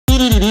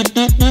3,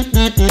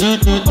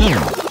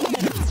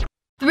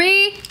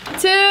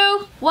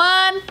 2,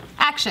 1,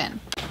 action.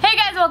 Hey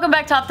guys, welcome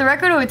back to Off the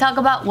Record, where we talk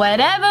about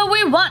whatever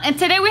we want. And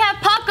today we have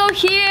Paco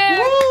here.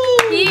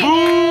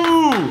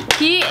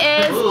 He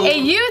is a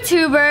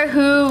YouTuber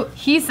who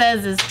he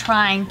says is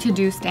trying to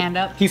do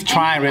stand-up. He's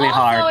trying really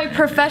hard. Also a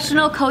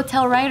professional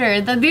coattail writer.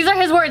 These are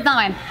his words, not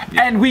mine.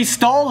 And we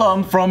stole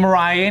them from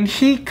Ryan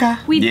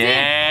Hika. We did.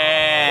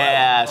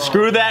 Yeah,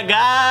 screw that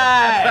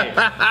guy.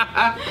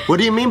 What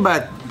do you mean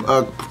by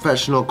a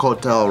professional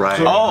coattail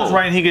writer? Oh,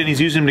 Ryan Hika, and he's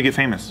using him to get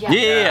famous.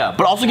 Yeah,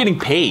 but also getting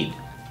paid.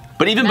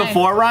 But even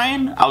before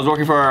Ryan, I was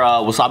working for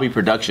Wasabi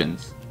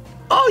Productions.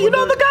 Oh, you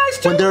know the guys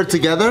too? When they were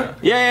together?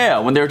 Yeah,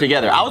 when they were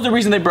together. I was the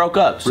reason they broke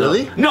up. So.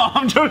 Really? No,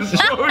 I'm just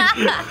joking.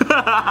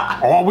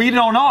 Oh, we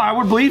don't know. I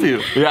would believe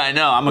you. Yeah, I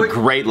know. I'm a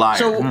great liar.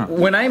 So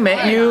when I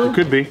met you,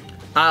 Could be.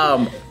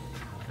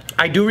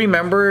 I do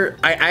remember,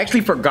 I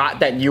actually forgot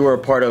that you were a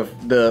part of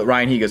the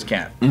Ryan Higa's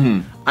camp.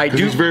 I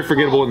do. He's very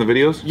forgettable in the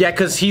videos. Yeah,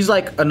 cause he's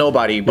like a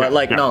nobody, but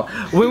like no.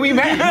 When we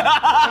met, when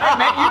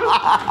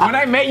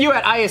I met you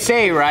at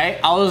ISA, right?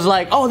 I was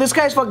like, oh, this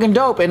guy's fucking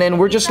dope, and then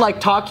we're just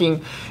like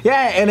talking,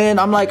 yeah, and then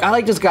I'm like, I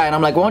like this guy, and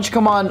I'm like, why don't you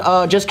come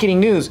on Just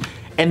Kidding News?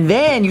 And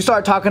then you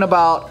start talking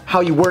about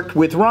how you worked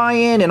with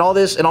Ryan and all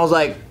this, and I was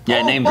like, yeah,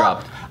 oh, name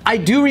fuck. dropped. I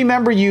do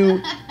remember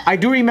you. I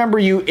do remember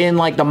you in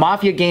like the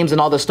Mafia games and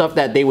all the stuff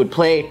that they would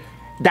play.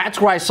 That's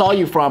where I saw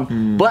you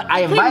from. But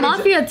I Play invited.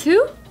 Mafia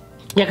too?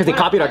 Yeah, because they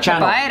copied our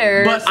channel.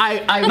 Providers. But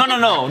I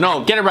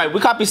No, get it right. We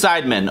copy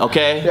Sidemen,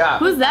 okay? Yeah.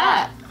 Who's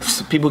that?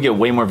 People get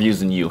way more views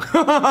than you.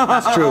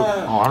 That's true.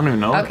 Oh, I don't even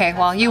know. Okay,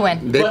 well, you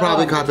win. They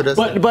probably copied us.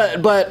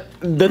 But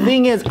the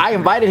thing is, I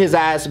invited his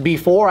ass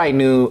before I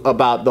knew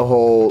about the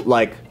whole,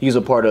 like, he's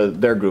a part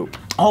of their group.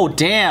 Oh,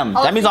 damn.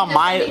 That means so on you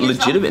my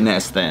just said it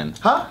legitimateness then.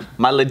 Huh?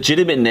 My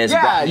legitimateness.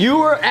 Yeah, you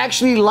were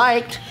actually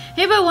liked.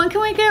 Hey, but when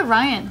can we get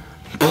Ryan?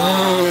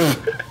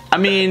 I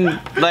mean,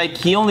 like,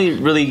 he only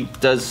really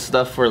does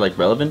stuff for, like,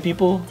 relevant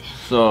people.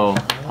 So.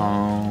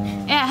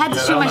 Yeah, I had to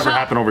shoot That'll my never shot.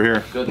 happen over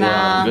here. Good Nah.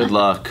 luck. Good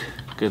luck.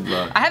 Good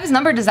luck. I have his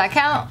number. Does that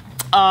count?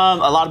 A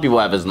lot of people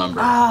have his number.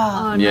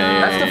 Oh, no.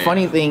 Yeah. That's the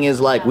funny thing is,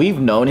 like, we've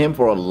known him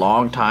for a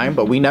long time,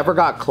 but we never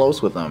got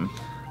close with him.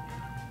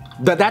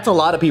 That's a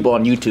lot of people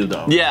on YouTube,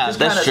 though. Yeah, Just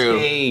that's kinda true.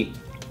 stay-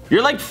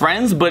 You're like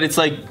friends, but it's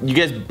like you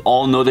guys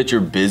all know that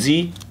you're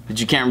busy, that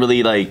you can't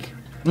really like,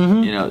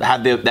 you know,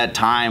 have that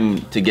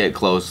time to get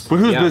close. But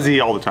who's Yeah. busy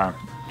all the time?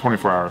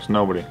 24 hours.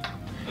 Nobody.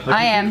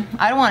 I am.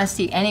 I don't want to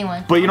see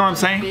anyone. But you know what I'm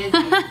saying?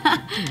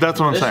 That's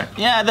what I'm saying.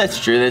 Yeah, that's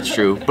true. That's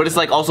true. But it's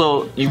like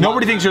also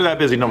Nobody thinks you're that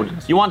busy. Nobody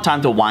does. you want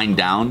time to wind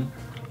down,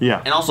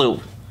 Yeah. and also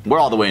we're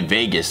all the way in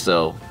Vegas,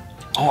 so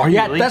Oh, are you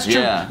Yeah, really? that's true.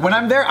 Yeah. When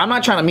I'm there, I'm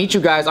not trying to meet you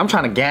guys. I'm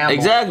trying to gamble.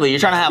 exactly. You're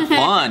trying to have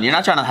fun. You're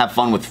not trying to have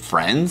fun with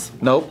friends.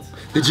 Nope.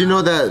 Did you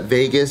know that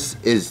Vegas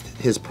is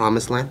his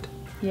promised land?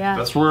 Yeah.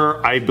 That's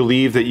where I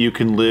believe that you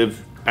can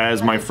live,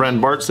 as my friend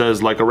Bart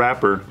says, like a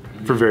rapper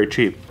for very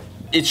cheap.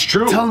 It's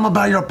true. Tell him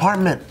about your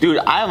apartment. Dude,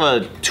 I have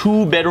a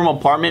 2-bedroom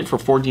apartment for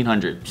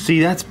 $1,400. See,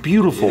 that's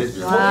beautiful.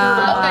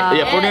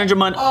 Yeah, $1,400 a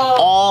month,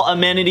 all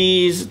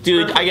amenities.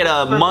 Dude, I get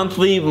a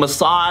monthly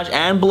massage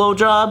and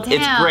blowjob.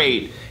 It's Damn.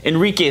 great.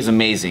 Enrique is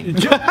amazing.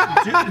 So,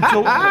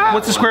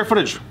 what's the square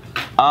footage?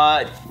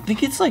 I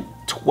think it's like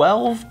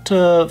 12 to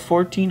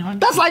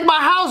 1,400. That's like my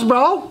house,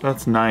 bro.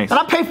 That's nice. And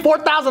I pay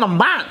 $4,000 a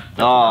month.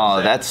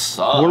 Oh, that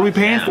sucks. What are we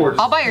paying for?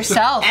 All by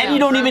yourself. And you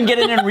don't even get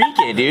an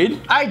Enrique,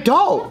 dude. I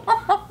don't.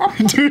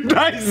 Dude,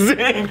 nice.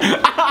 And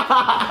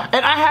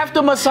I have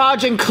to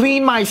massage and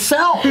clean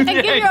myself. And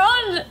give your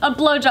own a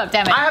blowjob,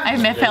 damn it.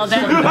 I failed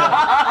it.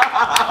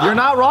 You're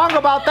not wrong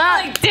about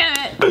that. Like, damn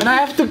it. And I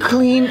have to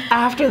clean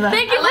after that.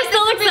 Thank you for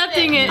still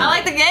accepting it. I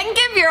like the gang.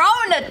 Give your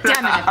own.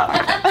 Damn it.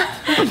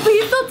 But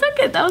you still took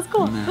it. That was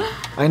cool.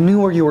 I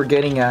knew where you were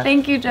getting at.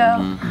 Thank you,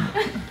 Joe.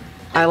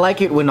 I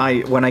like it when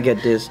I get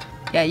dissed.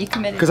 Yeah, you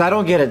committed. Because I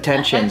don't get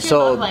attention. That's your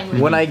So love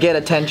language. when I get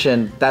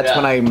attention, that's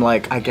when I'm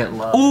like, I get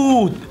love.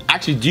 Ooh,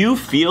 actually, do you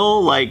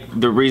feel like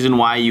the reason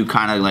why you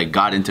kind of like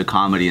got into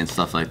comedy and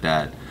stuff like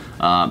that,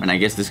 and I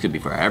guess this could be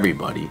for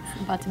everybody,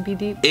 About to be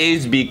deep.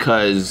 is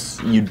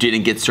because you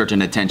didn't get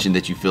certain attention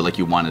that you feel like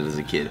you wanted as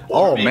a kid?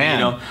 Oh, Maybe, man.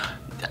 You know,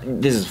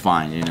 this is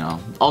fine, you know.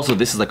 Also,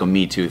 this is like a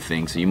Me Too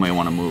thing, so you might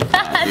want to move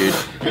that,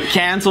 dude.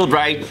 Canceled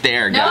right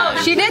there, No,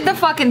 guys. she did the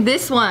fucking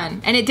this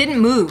one, and it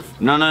didn't move.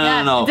 No,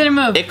 it didn't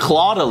move. It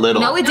clawed a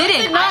little. No, it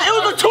didn't. It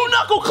was a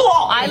 2-knuckle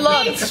claw. I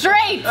looked.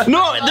 Straight.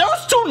 No, there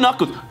was 2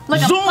 knuckles.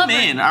 Like a Zoom puppet.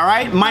 in, all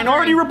right?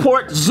 Minority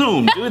Report,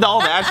 zoom. Do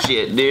all that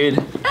shit, dude.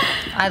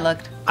 I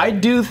looked. I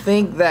do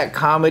think that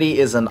comedy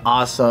is an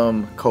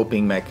awesome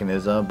coping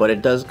mechanism, but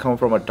it does come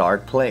from a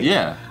dark place.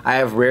 Yeah. I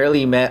have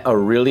rarely met a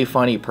really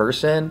funny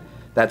person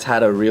that's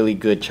had a really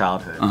good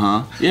childhood.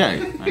 Yeah.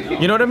 I know.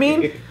 You know what I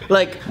mean?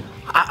 Like,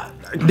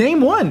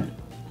 name one.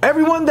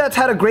 Everyone that's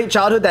had a great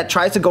childhood that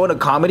tries to go into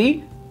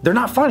comedy, they're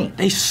not funny.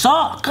 They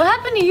suck. What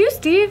happened to you,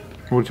 Steve?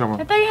 What are you talking I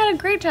about? thought you had a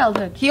great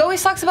childhood. He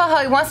always talks about how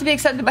he wants to be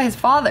accepted by his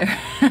father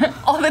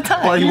all the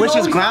time. Well, he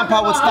wishes his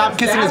grandpa would stop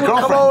kissing his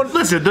girlfriend.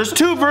 Listen, there's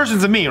 2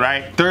 versions of me,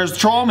 right? There's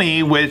Troll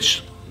Me,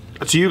 which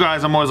to you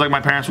guys, I'm always like,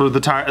 my parents were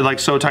like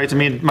so tight to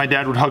me. My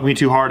dad would hug me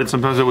too hard, and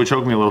sometimes it would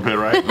choke me a little bit,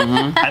 right?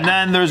 And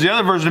then there's the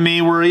other version of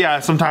me where, yeah,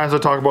 sometimes I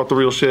talk about the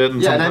real shit.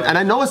 And and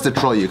I know it's to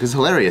troll you because it's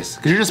hilarious.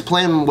 Because you're just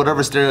playing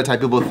whatever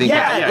stereotype people think.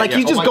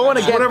 He's just going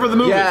against whatever the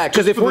movie. Yeah,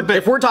 because if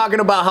we're talking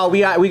about how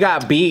we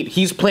got beat,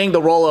 he's playing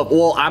the role of,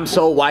 well, I'm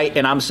so white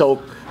and I'm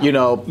so, you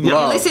know,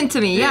 Listen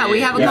to me. Yeah, we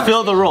have a You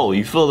feel the role.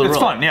 You feel the role.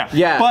 It's fun, yeah.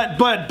 Yeah.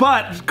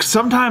 But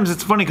sometimes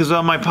it's funny because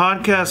on my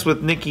podcast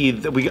with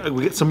Nikki,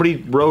 somebody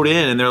wrote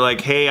in and they're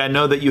like, "Hey, I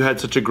know that you had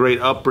such a great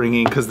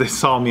upbringing because they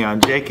saw me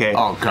on JK."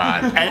 Oh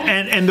God.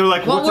 And they're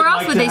like, Well, "What's where it else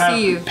like would to they have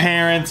see you?"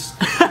 Parents.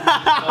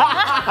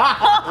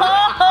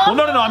 Well,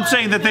 no. I'm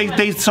saying that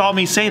they saw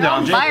me say that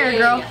on JK. Fire,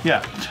 girl.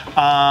 Yeah.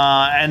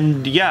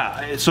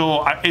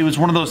 So it was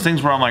one of those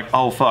things where I'm like,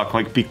 oh fuck,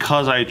 like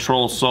because I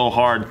troll so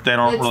hard, they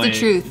don't It's really. the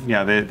truth.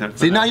 Yeah,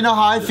 See, now you know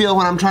how I feel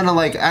when I'm trying to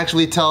like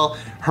actually tell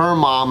her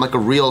mom like a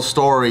real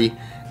story,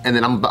 and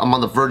then I'm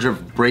on the verge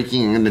of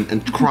breaking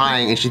and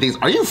crying, and she thinks,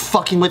 "Are you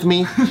fucking with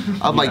me?"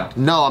 I'm like,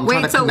 "No, I'm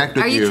trying to connect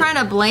with you." Are you trying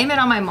to blame it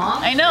on my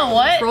mom? I know,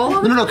 what?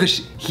 Troll? No,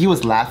 because he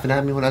was laughing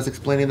at me when I was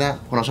explaining that,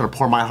 when I was trying to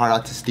pour my heart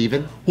out to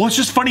Steven. Well, it's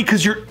just funny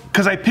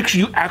because I picture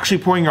you actually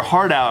pouring your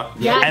heart out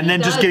and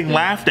then just getting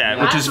laughed at,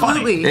 which is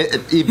funny.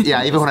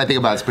 Absolutely. Even when I think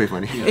about it, it's pretty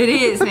funny. It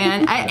is,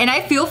 man. And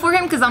I feel for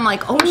him because I'm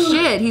like, oh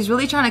shit, he's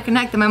really trying to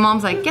connect. And my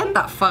mom's like, get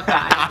the fuck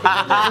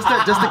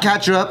out. Just to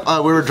catch you up,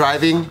 we were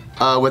driving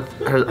with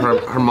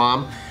her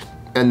mom.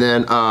 And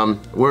then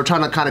we were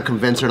trying to kind of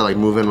convince her to like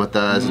move in with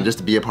us and just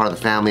to be a part of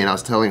the family. And I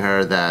was telling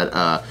her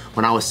that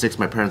when I was 6,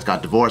 my parents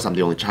got divorced. I'm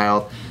the only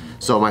child.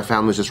 So my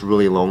family was just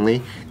really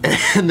lonely.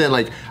 And then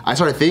like I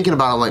started thinking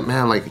about it, I'm like,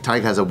 man, like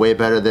Tyke has it way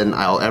better than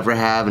I'll ever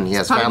have, and he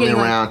has family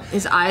around. Like,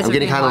 his eyes I'm are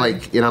getting kind of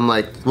like, you know, I'm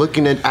like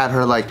looking at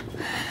her like,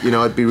 you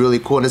know, it'd be really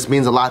cool. And this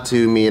means a lot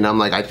to me. And I'm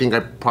like, I think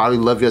I probably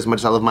love you as much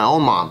as I love my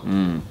own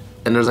mom.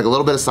 And there's like a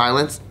little bit of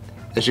silence,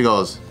 and she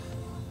goes,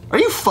 "Are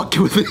you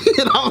fucking with me?"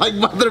 And I'm like,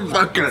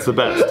 motherfucker. It's the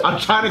best. I'm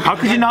trying to. How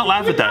could you not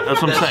laugh at that?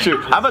 That's what I'm saying.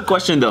 I have a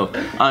question though.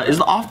 Is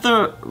the off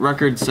the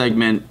record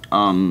segment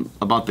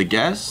about the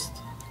guest?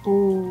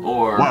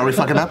 Or Why are we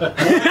fucking up?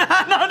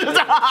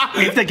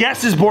 If the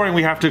guest is boring,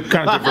 we have to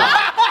kind of differ.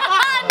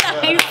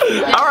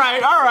 All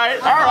right.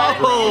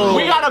 Oh.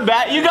 We got him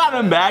back. You got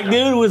him back, dude.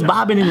 It was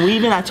bobbing and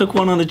weaving. I took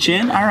one on the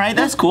chin. All right,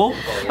 that's cool.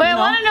 Wait, I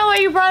want to know why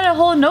you brought a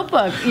whole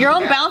notebook. Your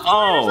own bounce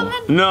board or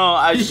something? No,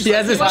 I just, He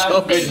has his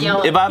joke.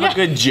 if I have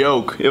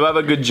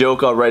a good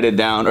joke, I'll write it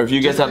down. Or if you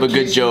guys have a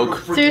good joke,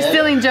 So you're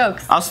stealing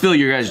jokes. I'll steal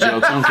your guys'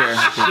 jokes. I don't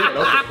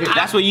care.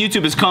 That's what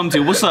YouTube has come to.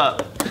 What's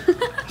up?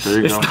 There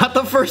you It's go. not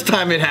the first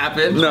time it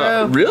happened.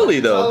 No,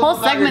 really though. Whole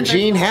segment.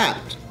 Jean hat.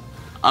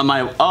 On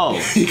my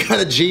You got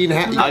a jean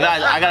hat.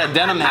 I got a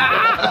denim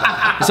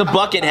hat. It's a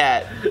bucket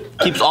hat.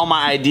 Keeps all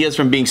my ideas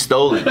from being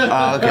stolen.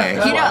 Oh, okay.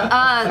 You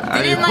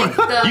know, didn't like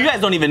the. You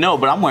guys don't even know,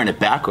 but I'm wearing it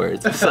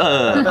backwards.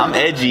 I'm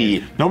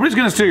edgy. Nobody's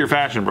gonna steal your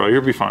fashion, bro.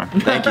 You'll be fine.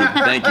 Thank you.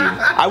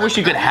 I wish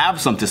you could have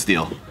some to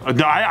steal.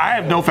 No, I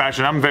have no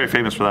fashion. I'm very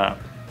famous for that.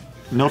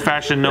 No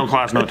fashion, no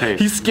class, no taste.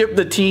 He skipped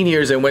the teen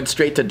years and went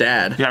straight to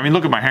dad. Yeah, I mean,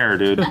 look at my hair,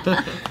 dude.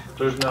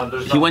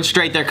 He went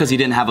straight there because he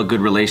didn't have a good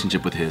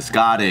relationship with his.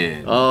 Got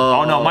it.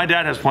 Oh no, my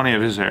dad has plenty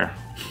of his hair,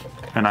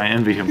 and I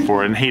envy him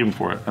for it and hate him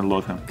for it and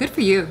loathe him. Good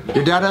for you.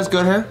 Your dad has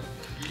good hair?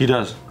 He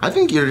does. I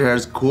think your hair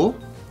is cool.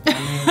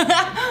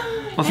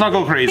 Let's not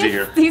go crazy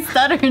here. He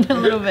stuttered a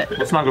little bit.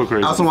 Let's not go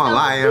crazy. I also want to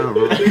lie.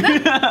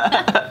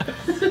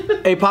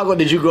 Hey, Paco,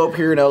 did you grow up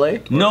here in LA?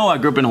 No, I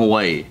grew up in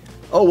Hawaii.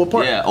 Oh, what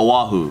part? Yeah,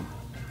 Oahu.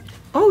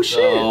 Oh, shit.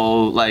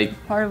 So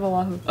like Part of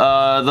Oahu.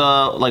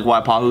 the like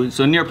Waipahu,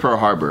 so near Pearl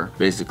Harbor,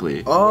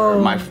 basically.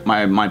 Oh.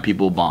 My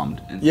people bombed.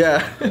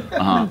 Yeah.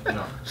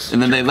 And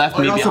then they left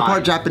me You're also behind.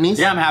 part Japanese?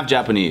 Yeah, I'm half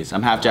Japanese.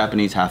 I'm half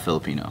Japanese, half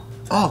Filipino.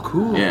 Oh,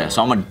 cool. Yeah,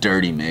 so I'm a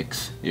dirty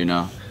mix, you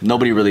know?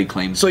 Nobody really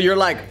claims. So you're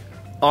like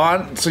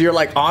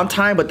on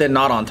time, but then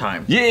not on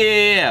time.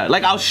 Yeah.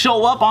 Like I'll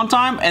show up on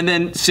time and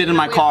then sit in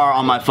my car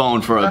on my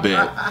phone for a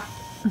bit.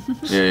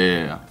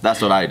 Yeah.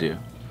 That's what I do.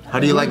 How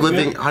do you like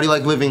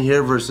living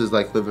here versus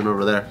like living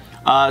over there?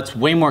 It's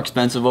way more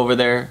expensive over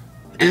there.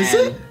 Is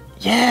it?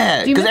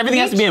 Yeah, you because miss everything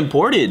the has to be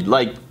imported.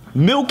 Like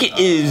milk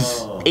is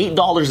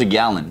 $8 a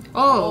gallon.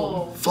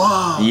 Oh. Fuck.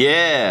 How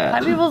Yeah,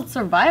 do people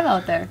survive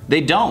out there?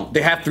 they don't.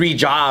 They have 3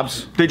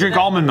 jobs. They drink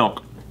almond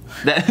milk.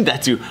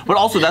 That too. But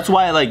also that's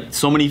why like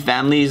so many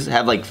families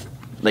have like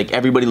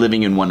everybody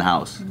living in one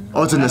house.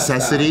 Oh, it's a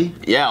necessity?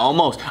 Yeah,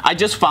 almost. I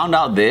just found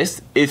out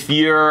this. If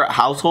your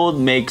household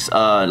makes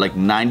like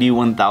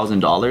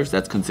 $91,000,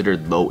 that's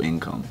considered low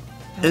income.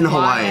 In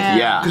Hawaii.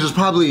 Yeah. Because there's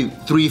probably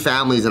 3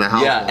 families in a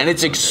house. Yeah, and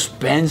it's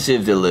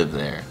expensive to live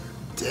there.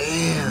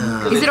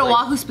 Damn. Is it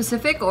Oahu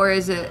specific or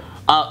is it?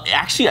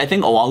 Actually, I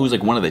think Oahu is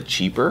like one of the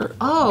cheaper.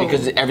 Oh.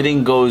 Because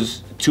everything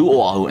goes to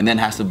Oahu and then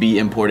has to be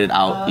imported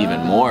out even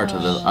more to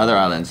the other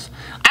islands.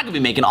 I could be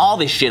making all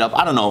this shit up.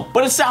 I don't know,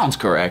 but it sounds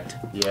correct.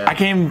 Yeah. I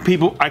can't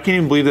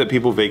even believe that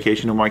people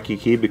vacation in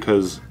Waikiki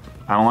because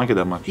I don't like it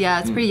that much. Yeah,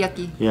 it's pretty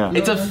yucky. Yeah.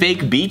 It's a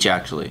fake beach,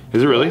 actually.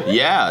 Is it really?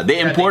 Yeah, they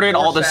imported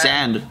all the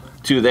sand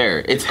to there.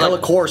 It's Hella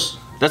like, coarse.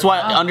 That's why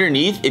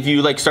underneath, if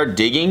you like start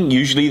digging,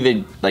 usually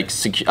the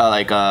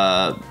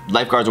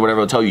lifeguards or whatever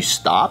will tell you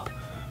stop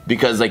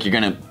because like you're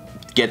gonna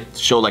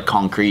show like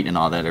concrete and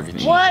all that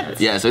everything. What?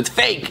 Yeah, so it's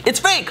fake. It's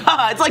fake.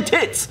 Haha, it's like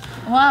tits.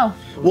 Wow.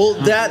 Well,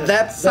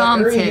 that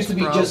Some area tits, used to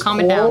be bro. just Calm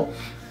it coral. down.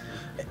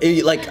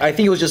 I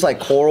think it was just like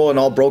coral and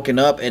all broken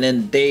up, and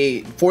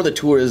then for the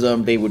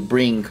tourism they would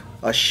bring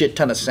a shit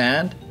ton of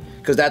sand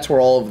because that's where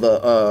all of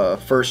the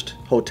first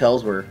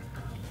hotels were.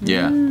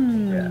 Yeah.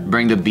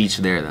 Bring the beach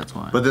there. That's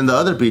why. But then the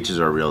other beaches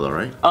are real though,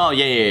 right? Oh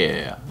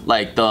yeah.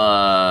 Like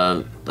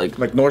the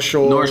Like North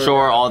Shore. North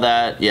Shore, all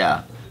that.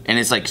 Yeah, and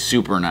it's like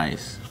super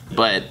nice.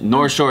 But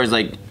North Shore is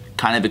like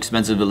kind of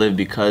expensive to live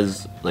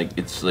because like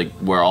it's like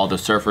where all the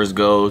surfers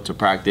go to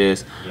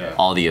practice. Yeah.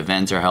 All the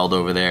events are held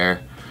over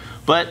there.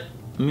 But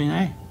I mean,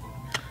 hey,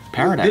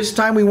 paradise. This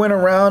time we went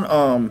around,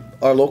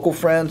 our local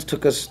friends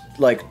took us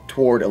like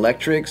toward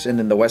Electrics and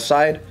then the west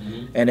side,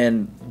 and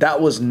then that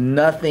was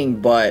nothing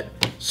but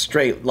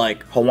straight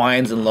like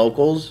Hawaiians and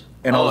locals.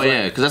 And I Oh was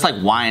yeah, like, because that's like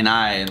Waianae.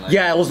 And, like,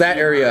 yeah, it was that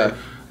area.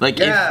 Like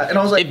Yeah, and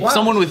I was like, if wow,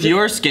 someone with this-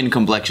 your skin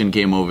complexion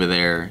came over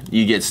there,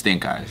 you get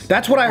stink eyes.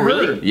 That's what I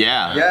heard.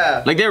 Yeah.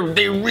 Yeah. Like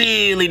they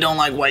really don't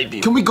like white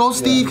people. Can we go,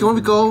 Steve? Can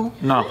we go?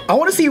 No, I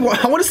want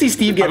to see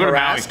Steve get I'll go to Maui.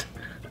 harassed.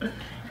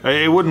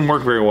 it wouldn't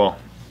work very well.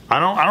 I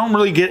don't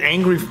really get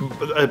angry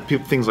at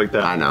things like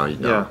that. I know you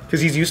don't. Yeah,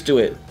 Because he's used to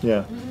it.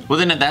 yeah. Well,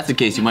 then if that's the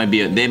case,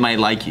 they might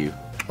like you.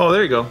 Oh,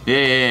 there you go.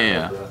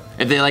 Yeah.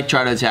 If they like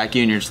try to attack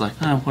you and you're just like,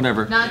 oh,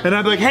 whatever. And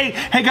I'd be like, hey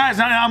guys,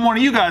 I'm one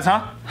of you guys,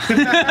 huh? They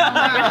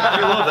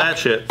love that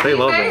shit. They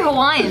love Very it.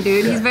 Hawaiian,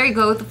 dude. He's very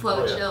go with the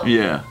flow, chill.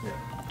 Yeah.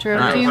 True.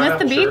 Do you miss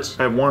the beach?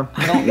 I have one.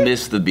 I don't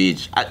miss the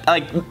beach.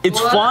 It's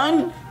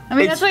fun. I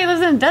mean, It's- that's why he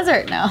lives in the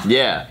desert now.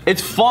 Yeah.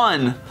 It's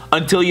fun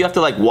until you have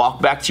to like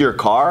walk back to your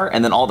car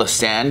and then all the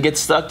sand gets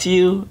stuck to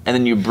you and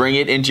then you bring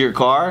it into your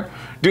car.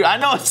 Dude, I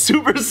know it's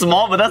super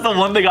small, but that's the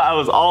one thing I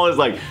was always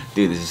like,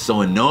 dude, this is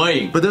so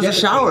annoying. But there's the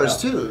showers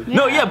too.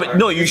 No,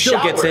 you Still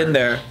shower. gets in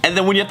there. And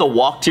then when you have to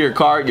walk to your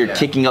car, you're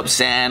kicking up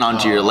sand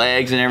onto your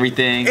legs and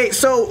everything. Hey,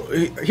 so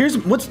here's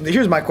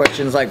my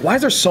question: is like, why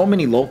is there so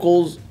many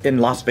locals in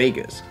Las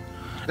Vegas?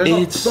 There's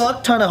It's- a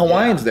fuck ton of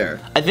Hawaiians there.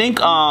 I think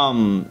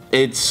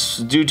it's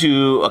due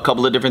to a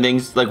couple of different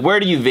things. Like, where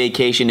do you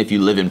vacation if you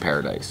live in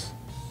paradise?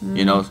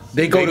 You know?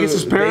 They go Vegas to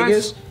is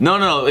paradise? Vegas.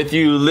 No. If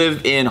you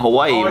live in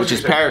Hawaii, which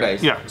is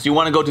paradise. Yeah. So you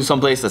want to go to some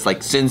place that's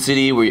like Sin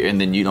City,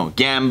 and then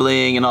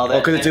gambling and all that.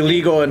 Because it's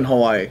illegal in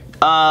Hawaii.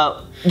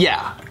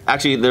 Yeah.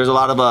 Actually, there's a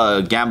lot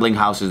of gambling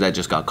houses that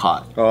just got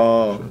caught.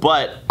 Oh.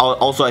 But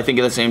also, I think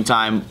at the same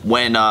time,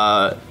 when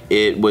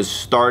it was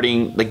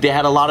starting, like they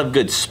had a lot of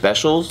good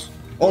specials.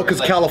 Oh, because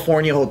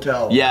California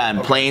Hotel. Yeah,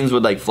 and planes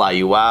would like fly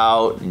you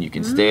out, and you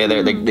can stay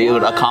there. They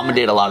would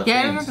accommodate a lot of Yeah,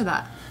 I things. remember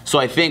that. So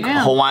I think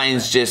Yeah.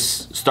 Hawaiians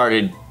just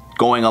started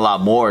going a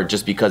lot more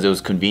just because it was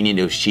convenient,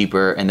 it was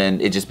cheaper, and then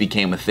it just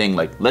became a thing.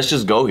 Like, let's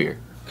just go here.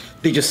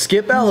 They just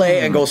skip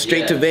LA and go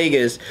straight to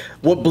Vegas.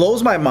 What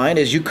blows my mind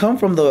is you come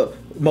from the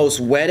most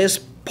wettest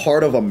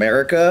part of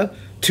America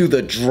to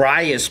the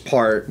driest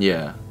part.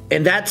 Yeah.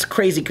 And that's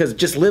crazy because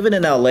just living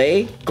in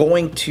LA,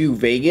 going to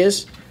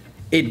Vegas,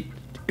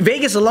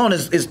 Vegas alone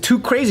is too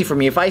crazy for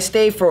me. If I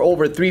stay for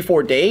over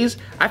 3-4 days,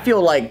 I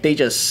feel like they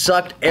just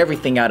sucked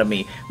everything out of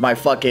me. My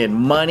fucking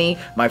money,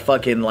 my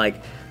fucking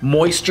like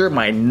moisture,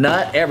 my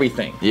nut,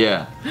 everything.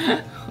 Yeah.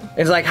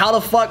 It's like, how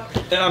the fuck?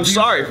 And I'm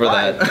sorry for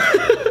that.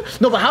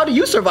 No, but how do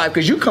you survive?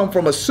 Because you come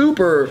from a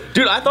super.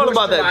 Dude, I thought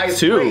about that moisturized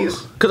too.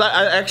 place. Because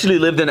I actually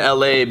lived in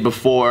LA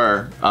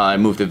before I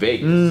moved to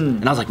Vegas.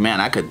 And I was like, man,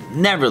 I could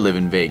never live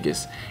in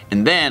Vegas.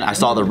 And then I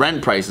saw the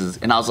rent prices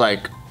and I was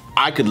like,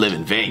 I could live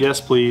in Vegas.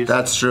 Yes, please.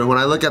 That's true. When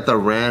I look at the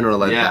rent or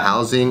like the Yeah.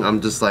 housing,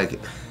 I'm just like,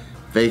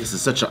 Vegas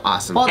is such an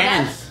awesome. Well,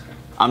 And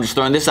I'm just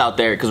throwing this out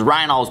there because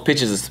Ryan always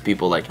pitches this to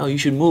people like, oh, you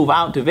should move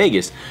out to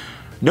Vegas.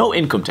 No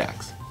income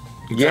tax.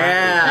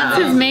 Yeah.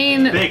 That's his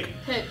main Big.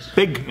 pitch.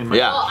 Big. In my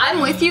Yeah. Well, I'm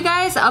with you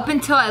guys up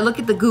until I look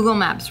at the Google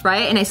Maps,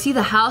 right? And I see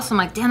the house, I'm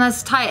like, damn,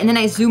 that's tight. And then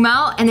I zoom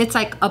out and it's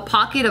like a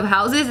pocket of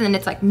houses and then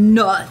it's like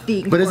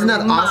nothing. But isn't for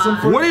that awesome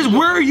miles. for-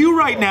 Where are you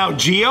right now,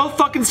 Gio?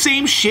 Fucking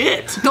same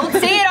shit. Don't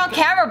say it on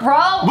camera, bro.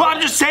 Well, I'm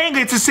just saying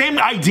it's the same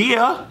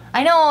idea.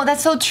 I know,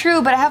 that's so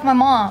true, but I have my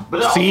mom.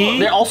 See?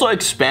 They're also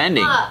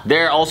expanding.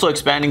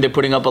 They're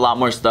putting up a lot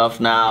more stuff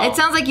now. It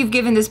sounds like you've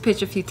given this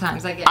pitch a few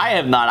times, I guess. I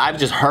have not. I've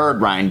just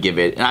heard Ryan give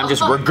it, and I'm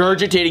just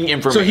regurgitating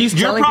information. So he's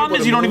Your telling problem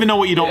people is to you don't move? even know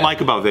what you don't Yeah.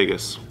 like about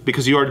Vegas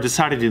because you already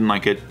decided you didn't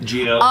like it.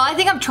 Gio. I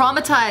think I'm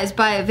traumatized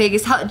by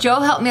Vegas. Joe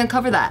helped me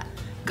uncover that.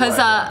 Cause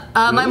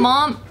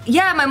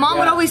my mom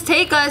would always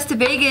take us to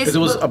Vegas. Because it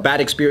was a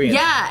bad experience.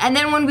 Yeah, and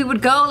then when we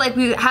would go, like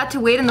we had to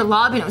wait in the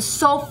lobby, and it was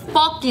so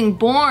fucking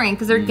boring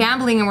because they're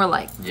gambling, and we're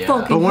like, fucking.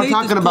 But we're hate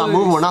talking this about place.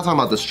 moving. We're not talking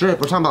about the strip.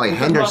 We're talking about like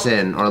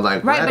Henderson or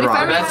like Right, Red but if I Rock.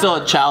 remember- That's still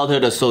a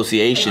childhood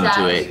association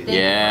Exactly. to it. Thank you,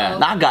 Yeah.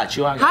 bro. I got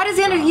you. How does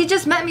he under? He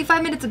just met me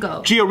 5 minutes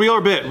ago. Gio, real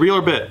or bit? Real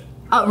or bit?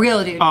 Oh,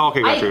 real dude. Oh,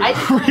 okay, gotcha.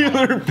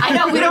 I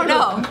know, we don't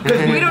know.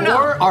 We don't know.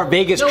 Before our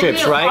Vegas No,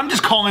 trips, real. right? I'm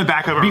just calling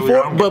back up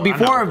earlier.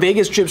 Before our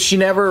Vegas trips, she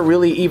never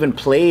really even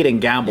played and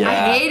gambled.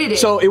 I hated it.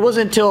 So it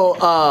wasn't until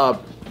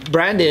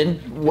Brandon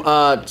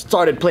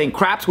started playing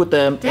craps with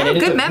them. Damn, and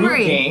it's good a group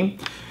memory. game.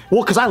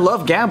 Well, because I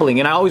love gambling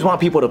and I always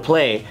want people to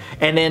play.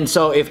 And then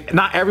so if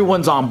not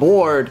everyone's on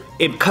board,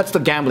 it cuts the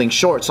gambling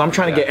short. So I'm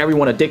trying to get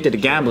everyone addicted to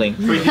gambling.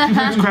 Wait, did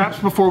you use craps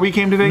before we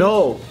came to Vegas?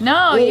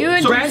 No. You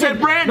and So you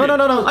said Brandon. No. Oh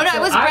no, it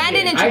was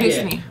Brandon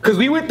introduced me. Because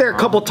we went there a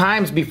couple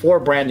times before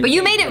Brandon. But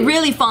you made it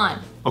really fun.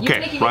 Okay,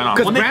 right on.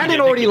 Because Well, Nikki Brandon did,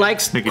 already Nikki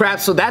likes did, Nikki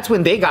craps, so that's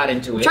when they got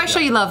into it. Try to show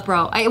you love,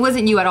 bro. It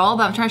wasn't you at all,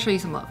 but I'm trying to show you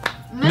some love. did.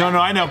 No,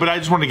 I know, but I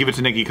just wanted to give it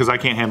to Nikki because I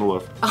can't handle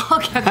love.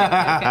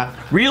 Okay.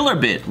 Real or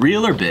bit?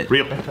 Real or bit?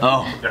 Real.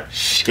 Oh,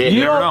 shit. You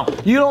never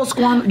don't,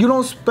 you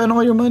don't spend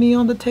all your money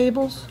on the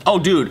tables? Oh,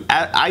 dude,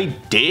 I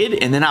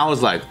did, and then I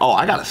was like, oh,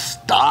 I gotta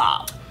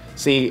stop.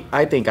 See,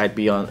 I think I'd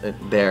be on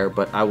there,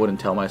 but I wouldn't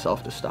tell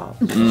myself to stop.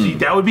 See,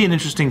 that would be an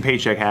interesting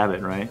paycheck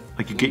habit, right?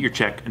 Like you get your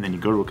check and then you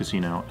go to a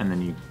casino and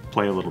then you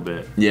play a little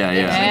bit.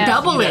 Yeah.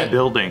 Double That it.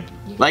 building.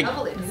 Like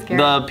Scary.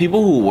 the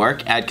people who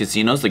work at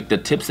casinos, like the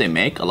tips they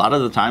make, a lot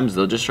of the times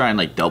they'll just try and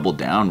like double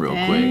down real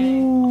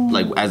quick.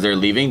 Like as they're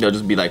leaving, they'll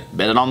just be like,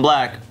 bet it on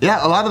black.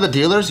 Yeah, a lot of the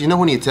dealers, you know,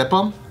 when you tip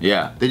them,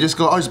 Yeah. they just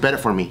go, "Oh, just bet it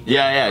for me."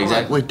 Yeah, Like,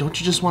 exactly. wait, don't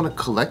you just want to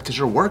collect because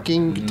you're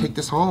working? You can take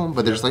this home,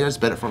 but they're just like, "Just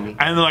bet it for me."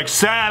 And they're like,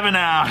 7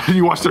 out. And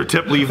you watch their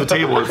tip leave the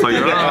table. It's like,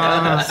 all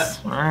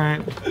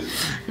right.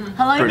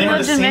 How long have They you have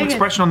lived the in same Vegas?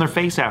 expression on their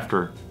face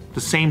after.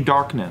 The same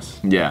darkness.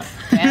 Yeah.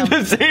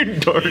 The same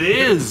dark. It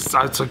is. It's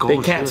like, They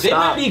oh, can't They might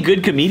stop. be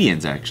good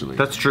comedians, actually.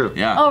 That's true.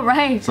 Yeah. Oh,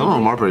 right. Some of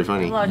them are pretty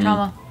funny. A lot of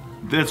drama.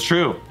 That's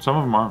true. Some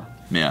of them are.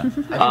 Yeah. I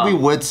think we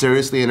would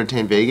seriously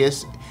entertain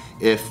Vegas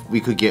if we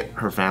could get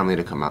her family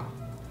to come out.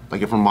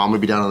 Like if her mom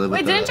would be down to live Wait,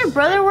 with didn't us. your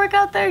brother work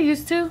out there?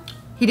 Used to?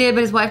 He did,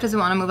 but his wife doesn't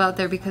want to move out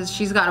there because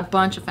she's got a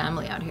bunch of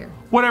family out here.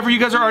 Whatever, you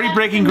guys are already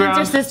breaking Convince your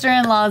ground.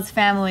 sister-in-law's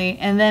family,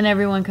 and then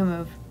everyone can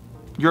move.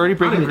 You're already I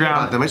don't breaking even care about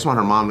ground. them. I just want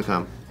her mom to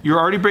come. You're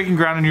already breaking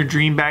ground in your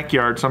dream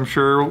backyard, so I'm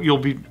sure you'll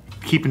be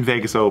keeping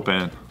Vegas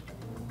open.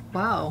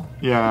 Wow.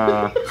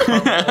 Yeah.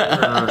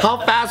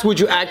 How fast would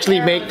you actually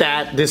make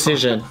that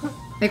decision?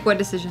 Make what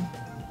decision?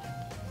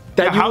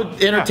 That Yeah, you how-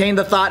 would entertain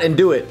the thought and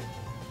do it?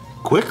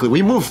 Quickly,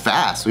 we move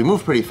fast. We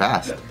move pretty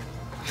fast.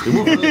 We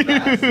move really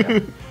fast. Yeah.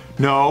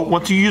 No,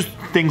 once you use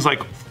things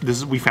like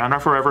we found our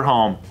forever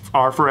home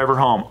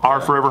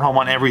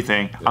on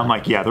everything. I'm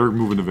like, yeah, they're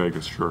moving to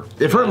Vegas, sure.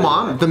 If her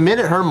mom, the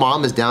minute her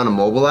mom is down to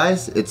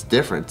mobilize, it's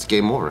different. It's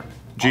game over.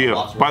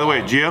 Gio, by the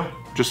way, Gio,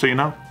 just so you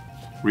know,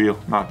 real,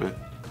 not bit,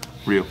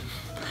 real.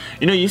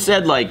 You know, you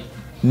said like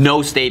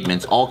no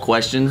statements, all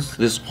questions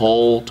this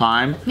whole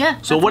time. Yeah,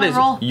 So that's what my is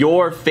role.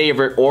 your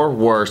favorite or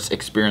worst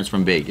experience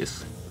from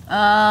Vegas?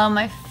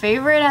 My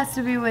favorite has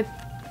to be with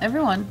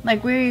everyone.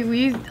 Like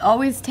we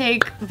always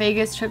take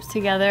Vegas trips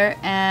together,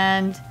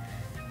 and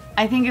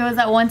I think it was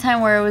that one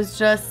time where it was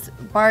just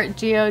Bart,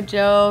 Gio,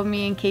 Joe,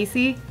 me, and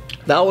Casey.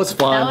 That was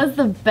fun. That was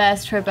the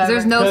best trip ever.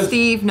 There's no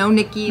Steve, no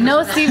Nikki.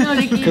 no Steve, no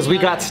Nikki. Because we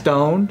got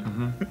stoned.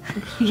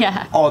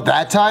 Yeah. Oh,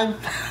 that time?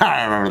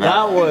 I remember that.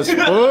 That was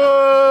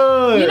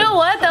fun. You know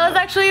what? That was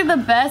actually the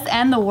best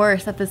and the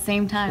worst at the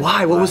same time.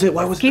 Why? What was it?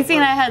 Why was it? Casey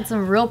and I had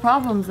some real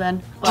problems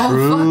then.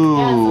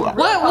 Ooh.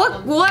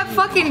 What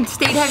fucking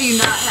state have you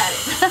not had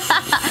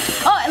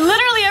it? Oh,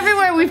 literally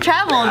everywhere we've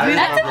traveled.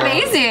 That's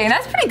amazing.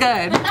 That's pretty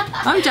good.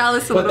 I'm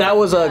jealous a But little. that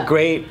was a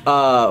great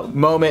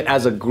moment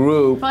as a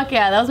group. Fuck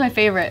yeah, that was my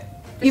favorite.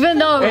 Even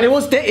though And it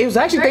was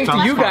actually thanks to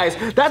Sounds you fun.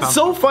 guys. That's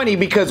so funny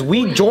because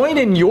we joined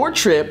in your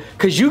trip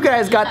because you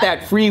guys got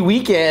that free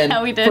weekend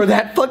Yeah, we did. for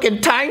that fucking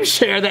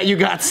timeshare that you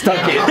got stuck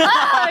in.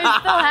 I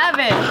still have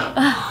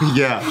it.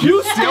 Yeah.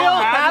 You still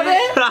have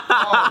it?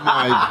 Oh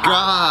my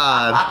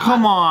god.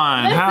 Come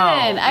on, Listen,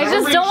 how? I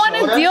just don't want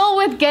to deal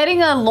with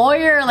getting a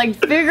lawyer, like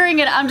figuring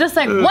it. I'm just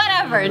like,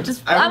 whatever.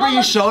 Just I I'm remember you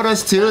almost, showed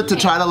us too to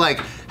try to like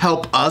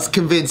help us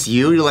convince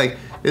you. You're like,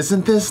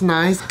 isn't this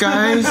nice,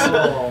 guys?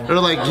 They're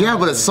like, yeah,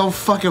 but it's so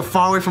fucking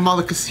far away from all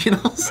the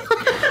casinos.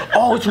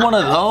 Oh, it's one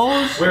of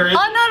those? Where is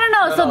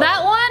no. So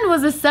that one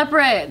was a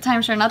separate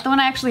timeshare, not the one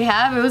I actually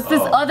have. It was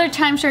this other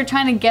timeshare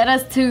trying to get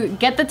us to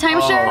get the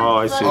timeshare. Oh,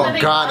 I see. Oh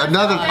god,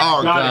 another.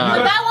 Oh Got it.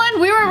 god. That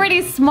one, we were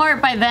already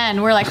smart by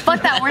then. We're like,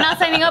 fuck that. We're not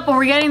signing up, but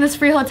we're getting this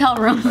free hotel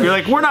room. You're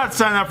like, we're not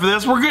signing up for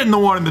this. We're getting the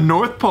one in the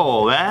North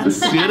Pole. That's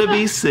gonna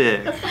be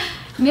sick.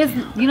 You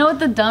know what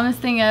the dumbest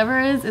thing ever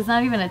is? It's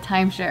not even a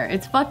timeshare.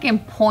 It's fucking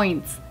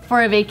points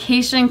for a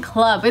vacation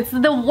club. It's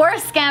the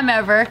worst scam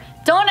ever.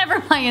 Don't ever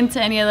buy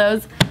into any of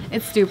those.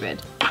 It's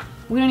stupid.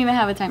 We don't even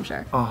have a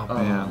timeshare. Oh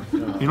man,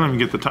 you don't even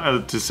get the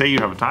time to say you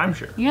have a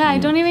timeshare. Yeah, I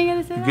don't even get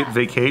to say You that. get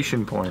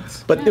vacation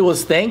points. But it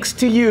was thanks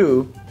to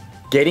you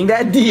getting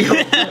that deal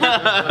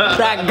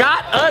that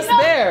got us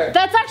there.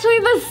 That's actually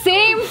the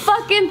same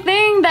fucking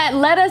thing that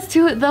led us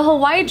to the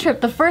Hawaii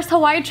trip, the first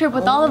Hawaii trip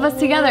with all of us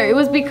together. It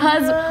was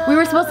because we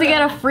were supposed to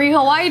get a free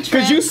Hawaii trip.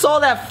 Because you saw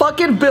that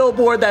fucking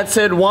billboard that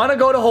said, wanna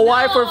go to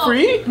Hawaii for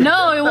free?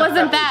 No, it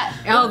wasn't that.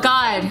 Oh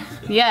God.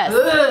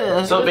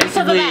 Yes. So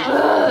basically,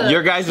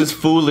 your guys'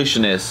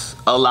 foolishness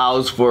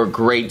allows for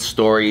great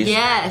stories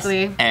Yes.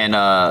 and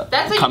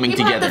That's why coming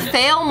people together. have to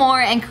fail more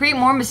and create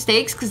more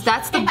mistakes because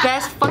that's the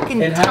best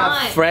fucking And time.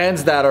 have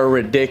friends that are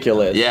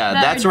ridiculous. Yeah,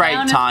 That that's are right,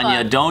 down as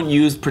Tanya. fuck. Don't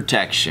use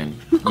protection,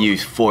 you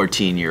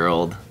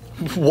 14-year-old.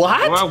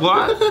 What?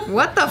 What?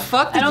 What the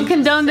fuck? I don't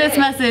condone this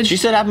message. She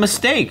said have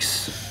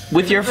mistakes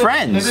with your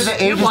friends. The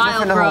age You're is wild,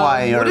 different in bro.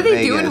 Hawaii or What do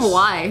they do in Vegas.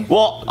 Hawaii?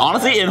 Well,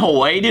 honestly, in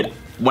Hawaii, dude,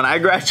 when I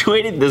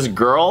graduated, this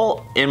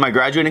girl in my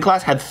graduating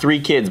class had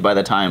 3 kids by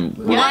the time.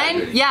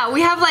 One? Yeah,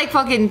 we have like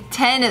fucking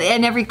 10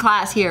 in every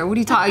class here. What are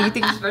you talking? You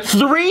think it's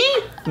special?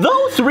 3?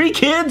 Though 3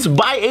 kids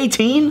by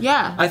 18?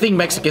 Yeah. I think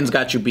Mexicans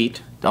got you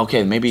beat.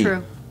 Okay, maybe.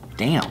 True.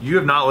 Damn. You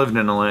have not lived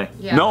in LA.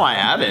 Yeah. No, I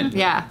haven't.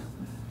 Yeah.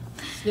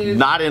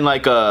 Not in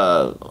like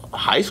a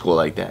high school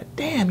like that.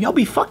 Damn, y'all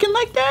be fucking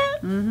like that?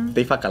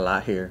 They fuck a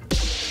lot here.